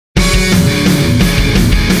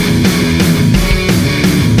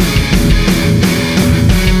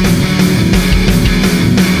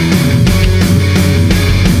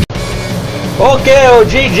Okay,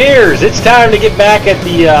 OGGers, it's time to get back at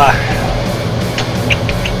the,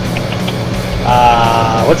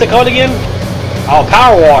 what's it called again? Oh,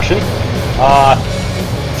 power washing.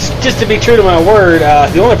 Just to be true to my word,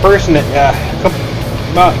 the only person that,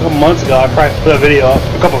 about a couple months ago, I probably put a video up,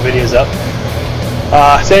 a couple videos up,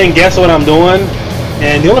 saying guess what I'm doing,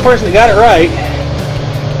 and the only person that got it right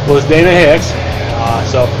was Dana Hicks.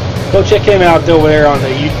 So go check him out over there on the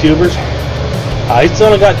YouTubers. He's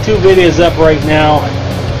only got 2 videos up right now,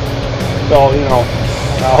 so you know,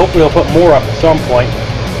 hopefully he'll put more up at some point.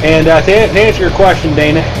 And to answer your question,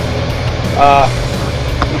 Dana,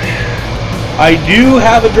 I do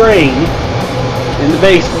have a drain in the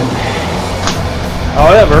basement.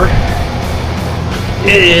 However,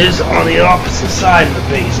 it is on the opposite side of the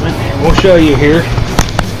basement. We'll show you here.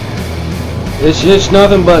 It's just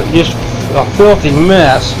nothing but just a filthy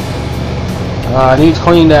mess. Needs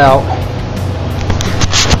cleaned out.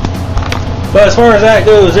 But as far as that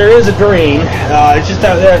goes, there is a drain. It's just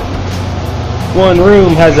that one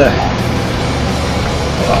room has a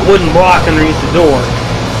wooden block underneath the door,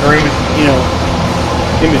 or even, you know,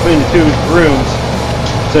 in between the 2 rooms,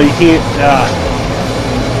 so you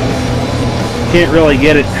can't really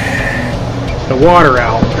get the water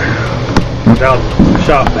out without the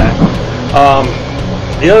shop vac.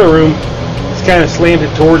 The other room is kind of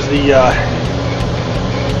slanted towards the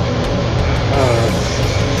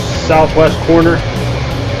southwest corner,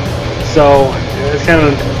 so it's kind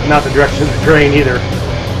of not the direction of the drain either.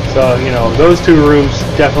 So you know, those 2 rooms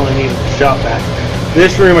definitely need the shop vac.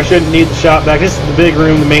 This room I shouldn't need the shop vac. This is the big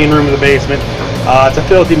room, the main room of the basement. It's a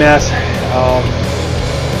filthy mess.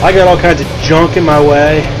 I got all kinds of junk in my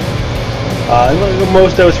way.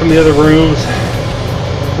 Most of it's from the other rooms,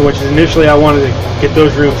 which is initially I wanted to get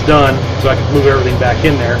those rooms done so I could move everything back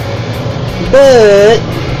in there. But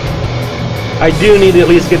I do need to at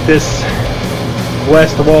least get this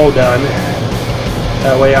west wall done.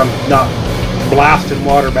 That way I'm not blasting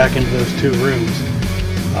water back into those 2 rooms.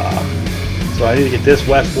 So I need to get this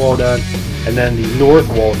west wall done and then the north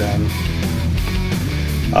wall done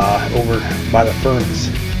over by the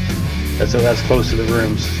furnace. That's close to the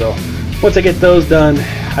rooms. So once I get those done,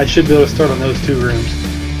 I should be able to start on those 2 rooms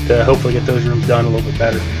to hopefully get those rooms done a little bit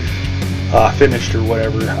better. Finished or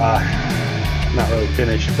whatever. Not really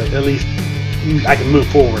finished, but at least I can move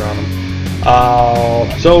forward on them.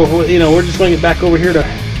 So you know, we're just going to get back over here to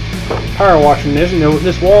power washing this. You know,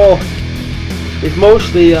 this wall is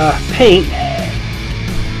mostly paint.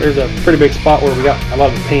 There's a pretty big spot where we got a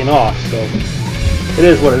lot of the paint off, so it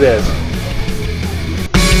is what it is.